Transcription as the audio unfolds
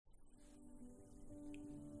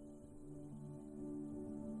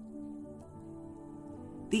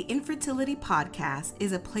The Infertility Podcast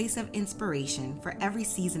is a place of inspiration for every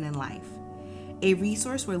season in life, a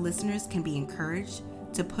resource where listeners can be encouraged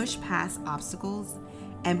to push past obstacles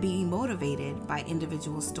and be motivated by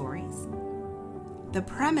individual stories. The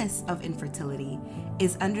premise of infertility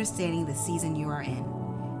is understanding the season you are in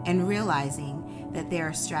and realizing that there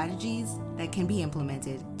are strategies that can be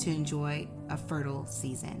implemented to enjoy a fertile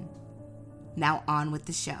season. Now on with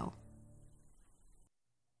the show.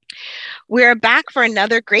 We're back for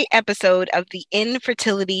another great episode of the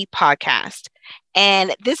Infertility Podcast.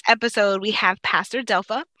 And this episode, we have Pastor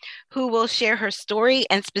Delpha, who will share her story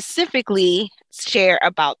and specifically share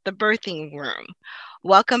about the birthing room.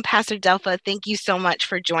 Welcome, Pastor Delpha. Thank you so much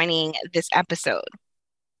for joining this episode.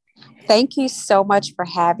 Thank you so much for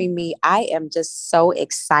having me. I am just so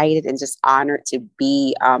excited and just honored to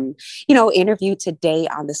be, interviewed today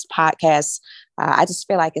on this podcast. I just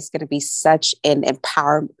feel like it's going to be such an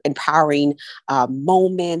empowering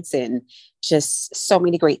moment, and just so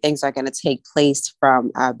many great things are going to take place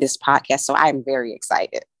from this podcast. So I'm very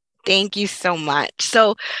excited. Thank you so much.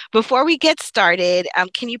 So before we get started,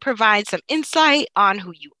 can you provide some insight on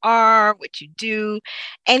who you are, what you do,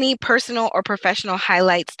 any personal or professional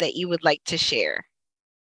highlights that you would like to share?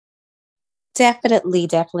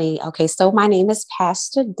 Definitely. Okay, so my name is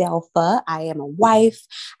Pastor Delpha. I am a wife.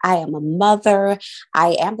 I am a mother.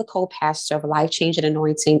 I am the co-pastor of Life Changing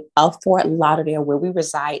Anointing of Fort Lauderdale, where we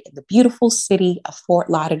reside in the beautiful city of Fort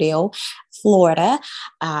Lauderdale, Florida.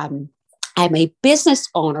 I'm a business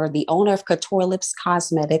owner, the owner of Couture Lips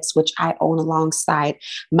Cosmetics, which I own alongside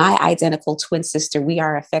my identical twin sister. We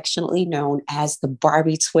are affectionately known as the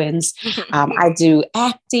Barbie twins. I do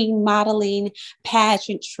acting, modeling,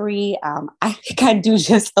 pageantry. I think I do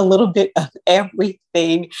just a little bit of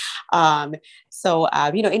everything. So,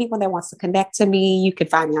 anyone that wants to connect to me, you can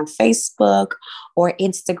find me on Facebook or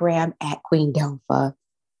Instagram at Queen Delpha.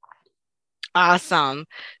 Awesome.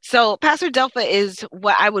 So Pastor Delpha is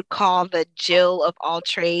what I would call the Jill of all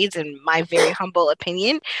trades, in my very humble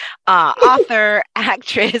opinion. Author,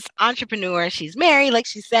 actress, entrepreneur. She's married, like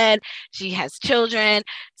she said. She has children.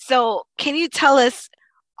 So can you tell us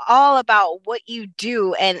all about what you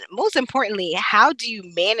do? And most importantly, how do you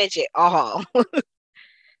manage it all?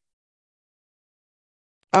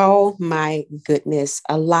 Oh my goodness.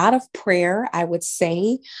 A lot of prayer, I would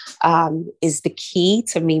say, is the key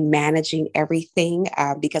to me managing everything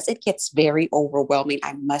because it gets very overwhelming,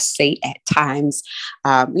 I must say, at times.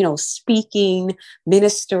 Speaking,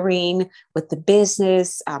 ministering with the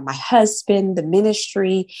business, my husband, the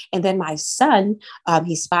ministry, and then my son,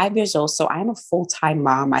 he's 5 years old. So I'm a full-time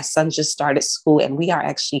mom. My son just started school and we are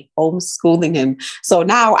actually homeschooling him. So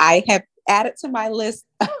now I have added to my list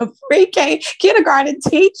of pre-K kindergarten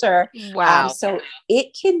teacher. Wow. So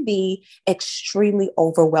it can be extremely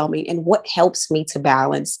overwhelming. And what helps me to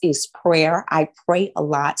balance is prayer. I pray a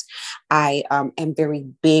lot. I am very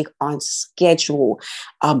big on schedule,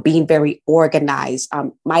 being very organized.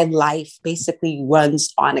 My life basically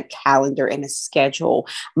runs on a calendar and a schedule.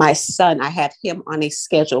 My son, I have him on a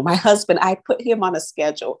schedule. My husband, I put him on a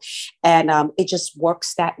schedule. And it just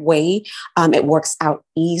works that way. It works out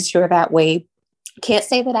easier that way. Can't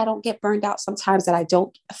say that I don't get burned out sometimes, that I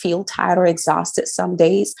don't feel tired or exhausted some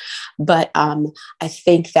days. But I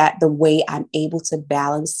think that the way I'm able to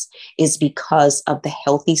balance is because of the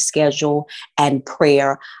healthy schedule and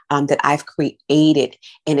prayer that I've created.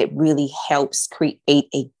 And it really helps create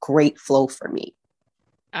a great flow for me.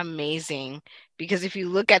 Amazing. Because if you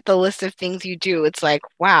look at the list of things you do, it's like,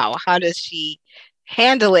 wow, how does she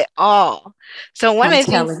handle it all? So one of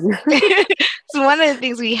the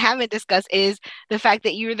things we haven't discussed is the fact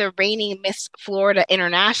that you're the reigning Miss Florida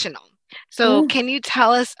International. So can you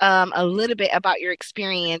tell us a little bit about your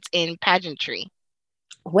experience in pageantry?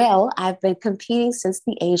 Well, I've been competing since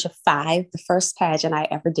the age of 5. The first pageant I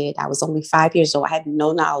ever did, I was only 5 years old. I had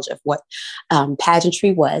no knowledge of what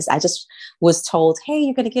pageantry was. I just was told, hey,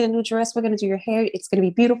 you're going to get a new dress. We're going to do your hair. It's going to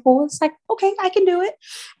be beautiful. It's like, okay, I can do it.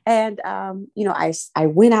 And, I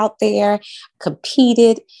went out there,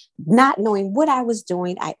 competed, not knowing what I was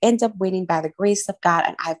doing. I ended up winning by the grace of God.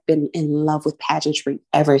 And I've been in love with pageantry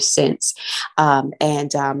ever since.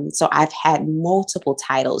 So I've had multiple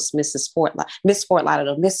titles: Miss Fort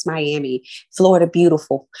Lauderdale, Miss Miami, Florida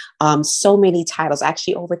Beautiful. So many titles,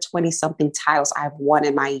 actually over 20 something titles I've won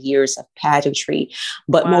in my years of pageantry.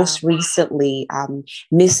 But most recently,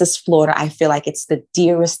 Mrs. Florida, I feel like it's the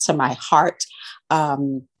dearest to my heart.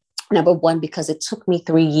 Number one, because it took me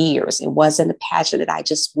 3 years. It wasn't a pageant that I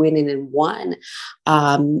just went in and won.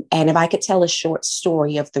 And if I could tell a short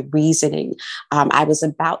story of the reasoning, I was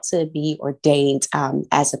about to be ordained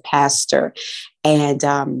as a pastor. And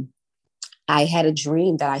I had a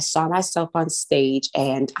dream that I saw myself on stage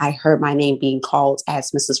and I heard my name being called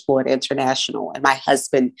as Mrs. Florida International, and my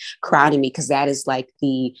husband crowning me, because that is like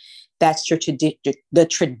that's the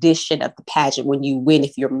tradition of the pageant. When you win,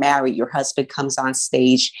 if you're married, your husband comes on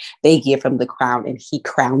stage, they give him the crown and he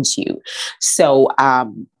crowns you. So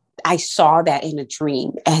I saw that in a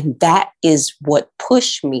dream, and that is what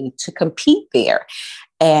pushed me to compete there.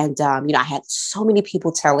 And, I had so many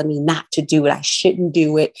people telling me not to do it. I shouldn't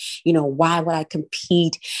do it. Why would I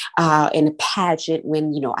compete in a pageant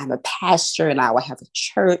when, I'm a pastor and I will have a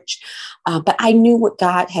church? But I knew what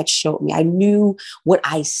God had showed me. I knew what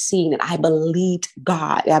I seen, and I believed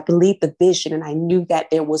God. I believed the vision, and I knew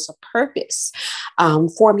that there was a purpose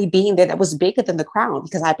for me being there that was bigger than the crown,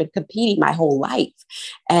 because I've been competing my whole life.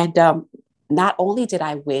 And not only did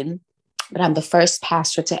I win, but I'm the first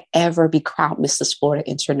pastor to ever be crowned Mrs. Florida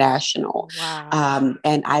International. Wow.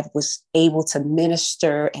 And I was able to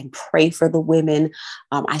minister and pray for the women.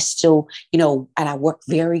 I still, and I work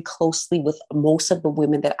very closely with most of the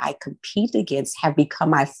women that I compete against, have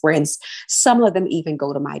become my friends. Some of them even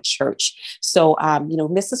go to my church. So,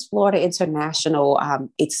 Mrs. Florida International,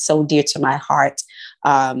 it's so dear to my heart.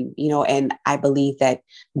 And I believe that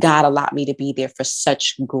God allowed me to be there for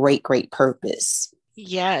such great, great purpose.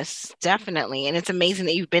 Yes, definitely. And it's amazing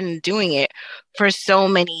that you've been doing it for so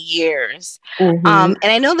many years. Mm-hmm. And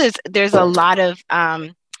I know there's a lot of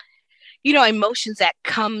emotions that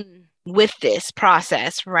come with this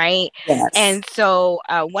process, right? Yes. And so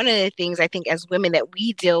one of the things I think as women that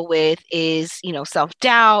we deal with is,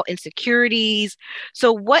 self-doubt, insecurities.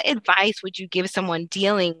 So what advice would you give someone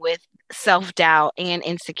dealing with self-doubt and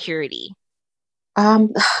insecurity?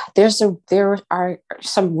 There are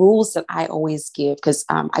some rules that I always give, because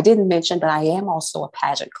I didn't mention, but I am also a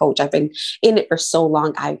pageant coach. I've been in it for so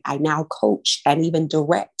long. I now coach and even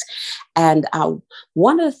direct. And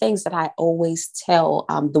one of the things that I always tell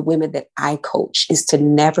the women that I coach is to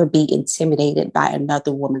never be intimidated by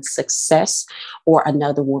another woman's success or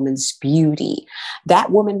another woman's beauty.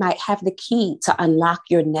 That woman might have the key to unlock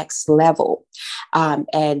your next level.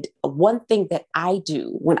 And one thing that I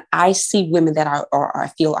do when I see women that I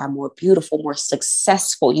feel are more beautiful, more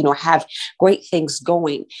successful, have great things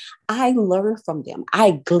going, I learn from them.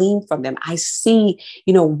 I glean from them. I see,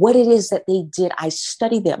 what it is that they did. I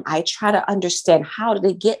study them. I try to understand, how did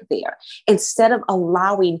they get there, instead of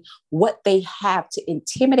allowing what they have to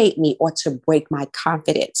intimidate me or to break my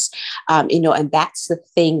confidence. And that's the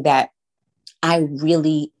thing that I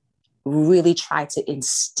really try to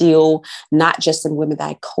instill, not just in women that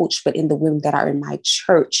I coach, but in the women that are in my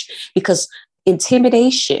church, because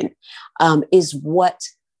intimidation is what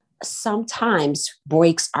sometimes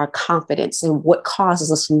breaks our confidence and what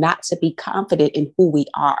causes us not to be confident in who we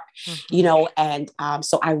are, and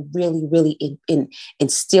so I really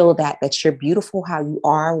instill that you're beautiful how you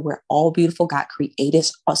are. We're all beautiful. God created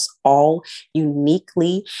us all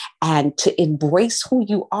uniquely, and to embrace who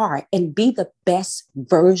you are and be the best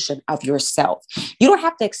version of yourself. You don't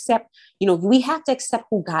have to accept, we have to accept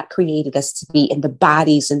who God created us to be, in the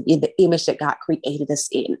bodies and in the image that God created us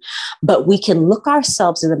in. But we can look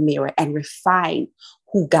ourselves in the mirror and refine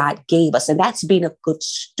who God gave us. And that's being a good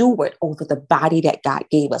steward over the body that God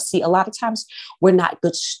gave us. See, a lot of times we're not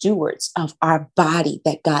good stewards of our body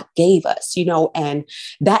that God gave us, and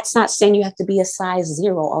that's not saying you have to be a size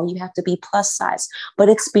 0 or you have to be plus size, but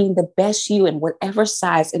it's being the best you in whatever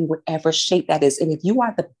size and whatever shape that is. And if you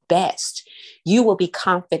are the best, you will be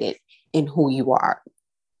confident in who you are.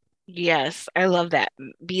 Yes, I love that.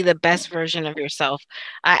 Be the best version of yourself.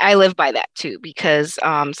 I live by that too, because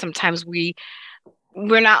sometimes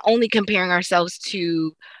we're not only comparing ourselves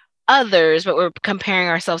to others, but we're comparing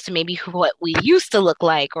ourselves to maybe what we used to look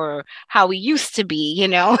like or how we used to be,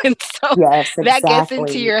 and so Yes, that gets into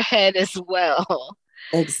exactly. your head as well.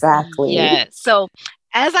 Exactly. Yeah. So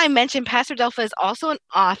as I mentioned, Pastor Delpha is also an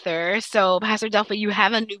author. So Pastor Delpha, you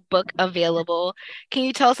have a new book available. Can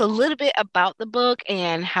you tell us a little bit about the book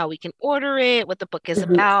and how we can order it, what the book is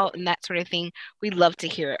Mhm. about, and that sort of thing? We'd love to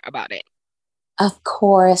hear about it. Of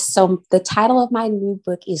course. So the title of my new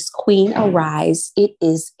book is Queen Arise. It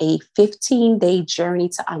is a 15-day journey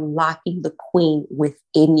to unlocking the queen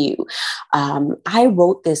within you. I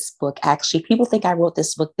wrote this book, actually. People think I wrote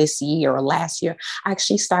this book this year or last year. I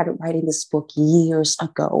actually started writing this book years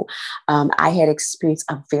ago. I had experienced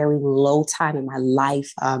a very low time in my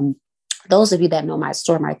life. Those of you that know my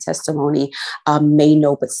story, my testimony may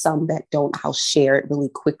know, but some that don't, I'll share it really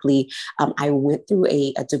quickly. I went through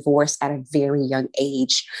a divorce at a very young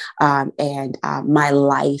age, and my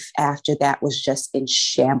life after that was just in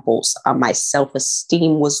shambles. My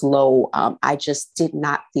self-esteem was low. I just did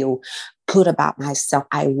not feel good about myself.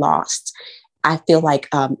 I lost I feel like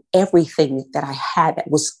everything that I had that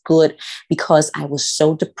was good, because I was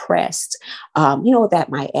so depressed, that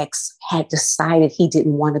my ex had decided he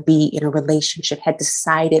didn't want to be in a relationship, had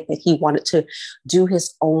decided that he wanted to do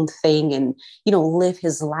his own thing and, live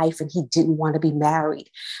his life, and he didn't want to be married.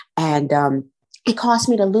 And it caused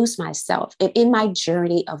me to lose myself. And in my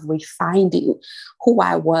journey of refining who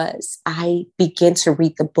I was, I began to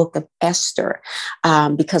read the book of Esther,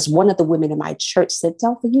 because one of the women in my church said,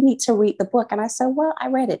 Delpha, you need to read the book. And I said, well, I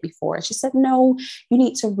read it before. And she said, no, you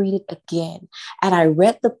need to read it again. And I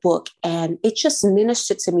read the book, and it just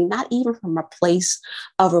ministered to me, not even from a place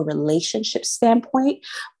of a relationship standpoint,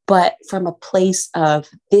 but from a place of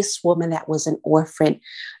this woman that was an orphan,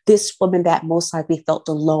 this woman that most likely felt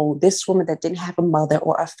alone, this woman that didn't have a mother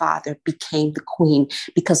or a father became the queen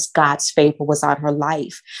because God's favor was on her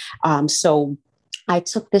life. So I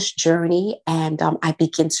took this journey, and I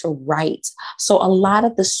began to write. So a lot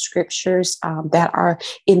of the scriptures that are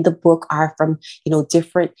in the book are from,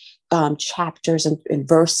 different chapters and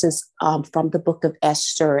verses from the book of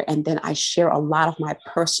Esther. And then I share a lot of my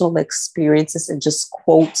personal experiences and just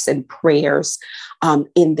quotes and prayers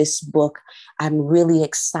in this book. I'm really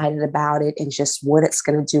excited about it and just what it's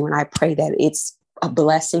going to do. And I pray that it's a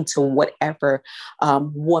blessing to whatever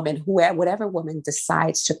whatever woman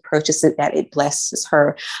decides to purchase it, that it blesses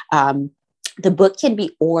her. The book can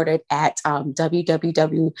be ordered at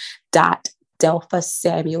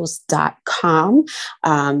www.delphasamuels.com.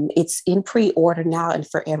 It's in pre-order now. And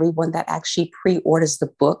for everyone that actually pre-orders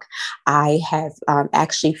the book, I have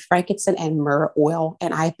actually frankincense and myrrh oil,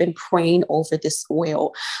 and I've been praying over this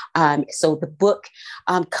oil. So the book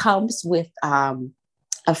comes with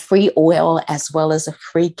a free oil as well as a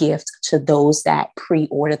free gift to those that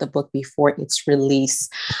pre-order the book before its release.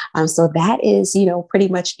 So that is, pretty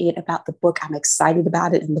much it about the book. I'm excited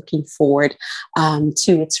about it and looking forward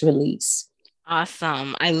to its release.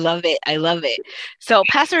 Awesome. I love it. I love it. So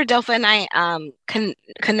Pastor Adelpha and I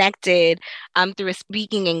connected through a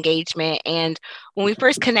speaking engagement. And when we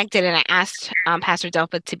first connected and I asked Pastor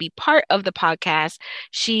Adelpha to be part of the podcast,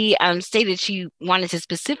 she stated she wanted to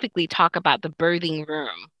specifically talk about the birthing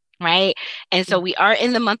room. Right. And so we are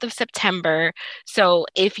in the month of September. So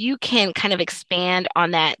if you can kind of expand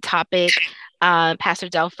on that topic, Pastor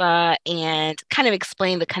Adelpha, and kind of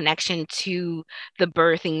explain the connection to the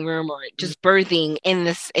birthing room or just birthing in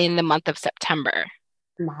the month of September.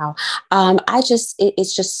 Wow.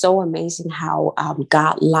 It's just so amazing how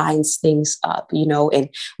God lines things up, and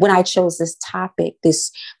when I chose this topic,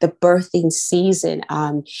 the birthing season,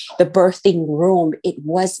 the birthing room, it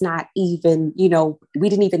was not even, we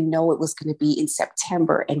didn't even know it was going to be in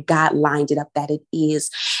September, and God lined it up that it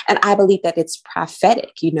is. And I believe that it's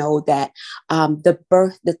prophetic, that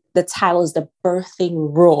the title is The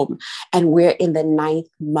Birthing Room, and we're in the 9th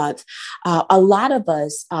month. A lot of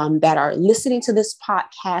us that are listening to this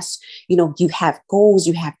podcast, you have goals,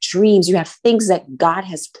 you have dreams, you have things that God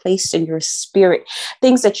has placed in your spirit,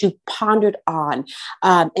 things that you pondered on,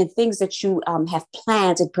 and things that you have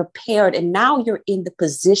planned and prepared. And now you're in the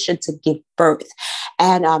position to give birth.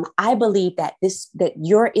 And I believe that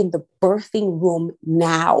you're in the birthing room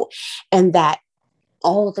now, and that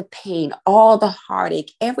all the pain, all the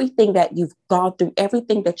heartache, everything that you've gone through,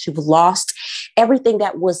 everything that you've lost, everything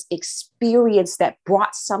that was experienced that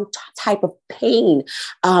brought some type of pain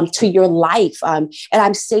to your life. And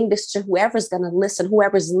I'm saying this to whoever's going to listen,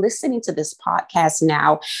 whoever's listening to this podcast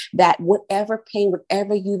now, that whatever pain,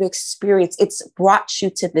 whatever you've experienced, it's brought you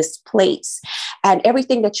to this place. And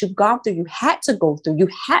everything that you've gone through, you had to go through, you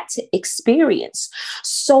had to experience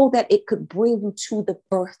so that it could bring you to the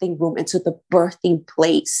birthing room and to the birthing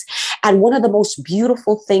place. And one of the most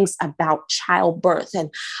beautiful things about childbirth, and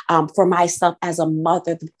for myself as a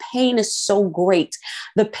mother, the pain is so great.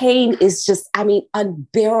 The pain is just,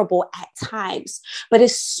 unbearable at times. But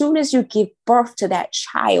as soon as you give birth to that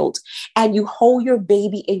child and you hold your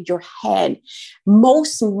baby in your hand,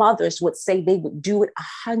 most mothers would say they would do it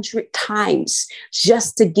 100 times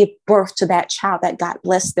just to give birth to that child that God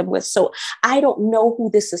blessed them with. So I don't know who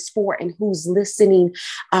this is for and who's listening,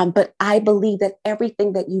 but I believe that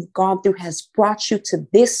everything that you've gone through has brought you to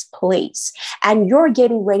this place, and you're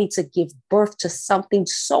getting ready to give birth to something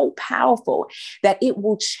so powerful that it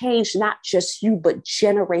will change not just you, but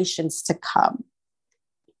generations to come.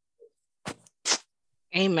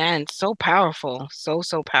 Amen. So powerful. So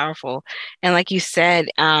powerful. And like you said,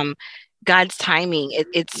 God's timing,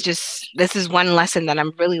 it's just, this is one lesson that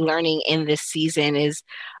I'm really learning in this season is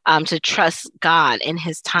to trust God and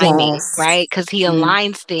his timing, yes. Right? Because he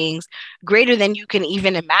aligns things greater than you can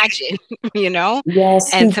even imagine,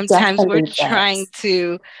 Yes. And sometimes we're trying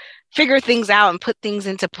to figure things out and put things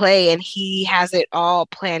into play, and he has it all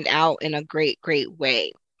planned out in a great, great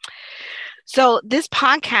way. So this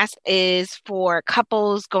podcast is for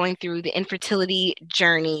couples going through the infertility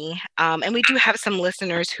journey. And we do have some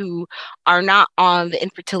listeners who are not on the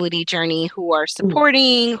infertility journey, who are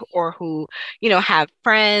supporting or who, have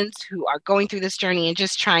friends who are going through this journey and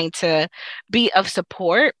just trying to be of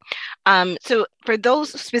support. So for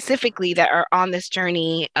those specifically that are on this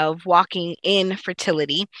journey of walking in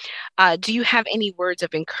fertility, do you have any words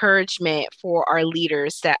of encouragement for our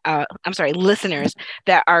listeners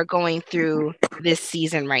that are going through this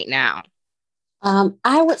season right now?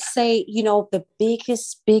 I would say, the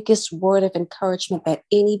biggest word of encouragement that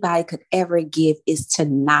anybody could ever give is to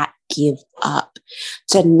not give up,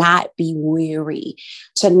 to not be weary,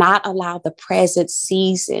 to not allow the present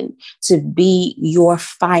season to be your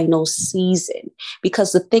final season.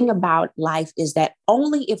 Because the thing about life is that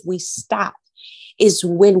only if we stop is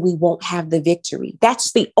when we won't have the victory.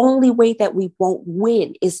 That's the only way that we won't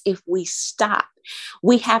win, is if we stop.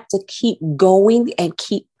 We have to keep going and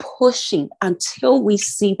keep pushing until we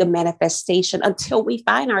see the manifestation, until we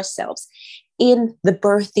find ourselves in the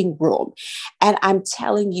birthing room. And I'm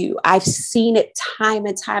telling you, I've seen it time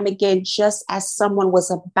and time again. Just as someone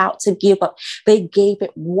was about to give up, they gave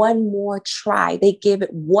it one more try. They gave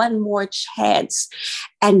it one more chance,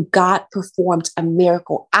 and God performed a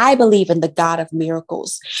miracle. I believe in the God of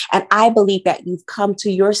miracles, and I believe that you've come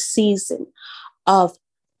to your season of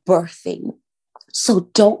birthing. So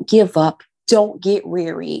don't give up. Don't get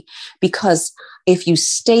weary, because if you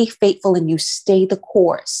stay faithful and you stay the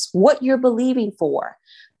course, what you're believing for,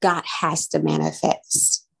 God has to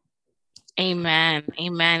manifest. Amen.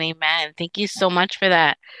 Amen. Amen. Thank you so much for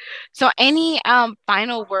that. So any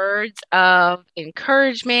final words of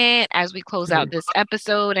encouragement as we close out this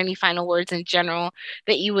episode? Any final words in general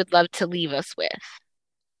that you would love to leave us with?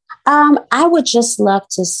 I would just love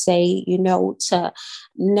to say, to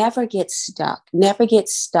never get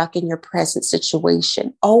stuck in your present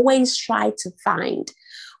situation. Always try to find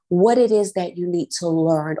what it is that you need to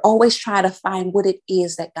learn. Always try to find what it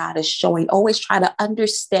is that God is showing. Always try to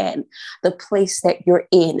understand the place that you're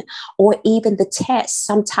in, or even the test.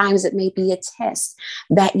 Sometimes it may be a test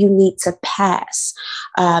that you need to pass.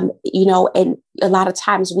 And a lot of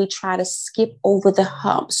times we try to skip over the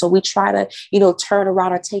hump. So we try to, turn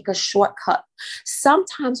around or take a shortcut.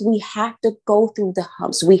 Sometimes we have to go through the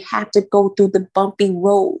humps. We have to go through the bumpy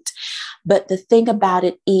road. But the thing about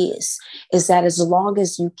it is that as long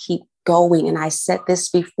as you keep going, and I said this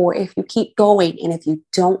before, if you keep going and if you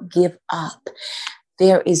don't give up,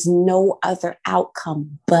 there is no other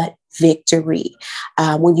outcome but victory.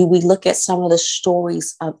 When we look at some of the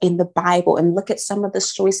stories in the Bible, and look at some of the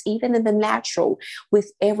stories even in the natural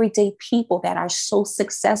with everyday people that are so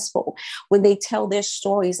successful, when they tell their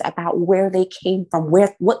stories about where they came from,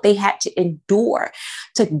 what they had to endure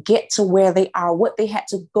to get to where they are, what they had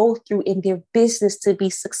to go through in their business to be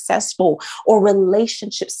successful, or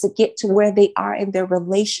relationships to get to where they are in their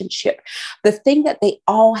relationship. The thing that they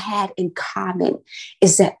all had in common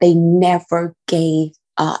is that they never gave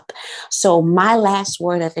up. So my last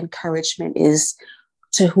word of encouragement is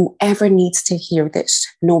to whoever needs to hear this: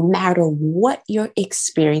 no matter what you're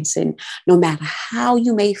experiencing, no matter how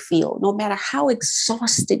you may feel, no matter how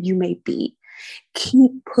exhausted you may be,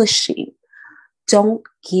 keep pushing. Don't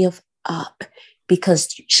give up, because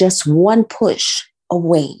just one push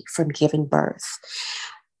away from giving birth.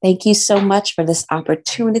 Thank you so much for this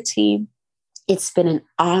opportunity. It's been an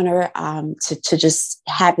honor to just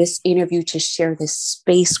have this interview, to share this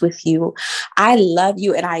space with you. I love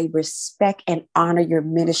you, and I respect and honor your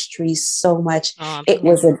ministry so much. It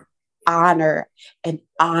was an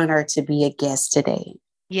honor to be a guest today.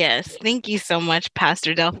 Yes, thank you so much,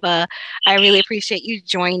 Pastor Delpha. I really appreciate you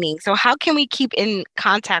joining. So how can we keep in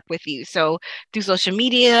contact with you? So through social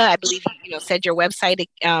media, I believe you said your website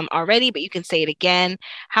already, but you can say it again.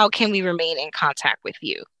 How can we remain in contact with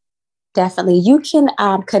you? Definitely. You can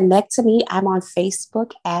connect to me. I'm on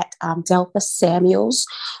Facebook at Delpha Samuels,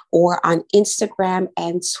 or on Instagram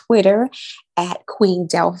and Twitter at Queen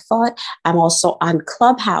Delpha. I'm also on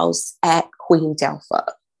Clubhouse at Queen Delpha.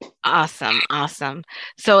 Awesome. Awesome.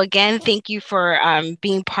 So again, thank you for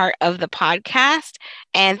being part of the podcast.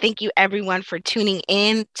 And thank you everyone for tuning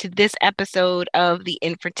in to this episode of the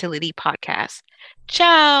Infertility Podcast.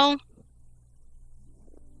 Ciao.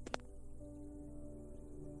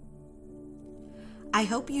 I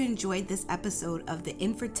hope you enjoyed this episode of the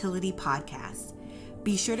Infertility Podcast.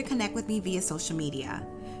 Be sure to connect with me via social media.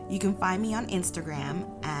 You can find me on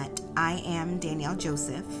Instagram at I am Danielle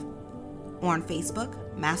Joseph, or on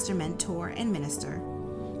Facebook, Master Mentor and Minister,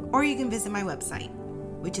 or you can visit my website,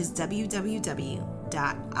 which is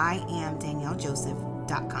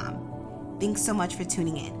www.iamdaniellejoseph.com. Thanks so much for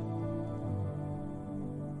tuning in.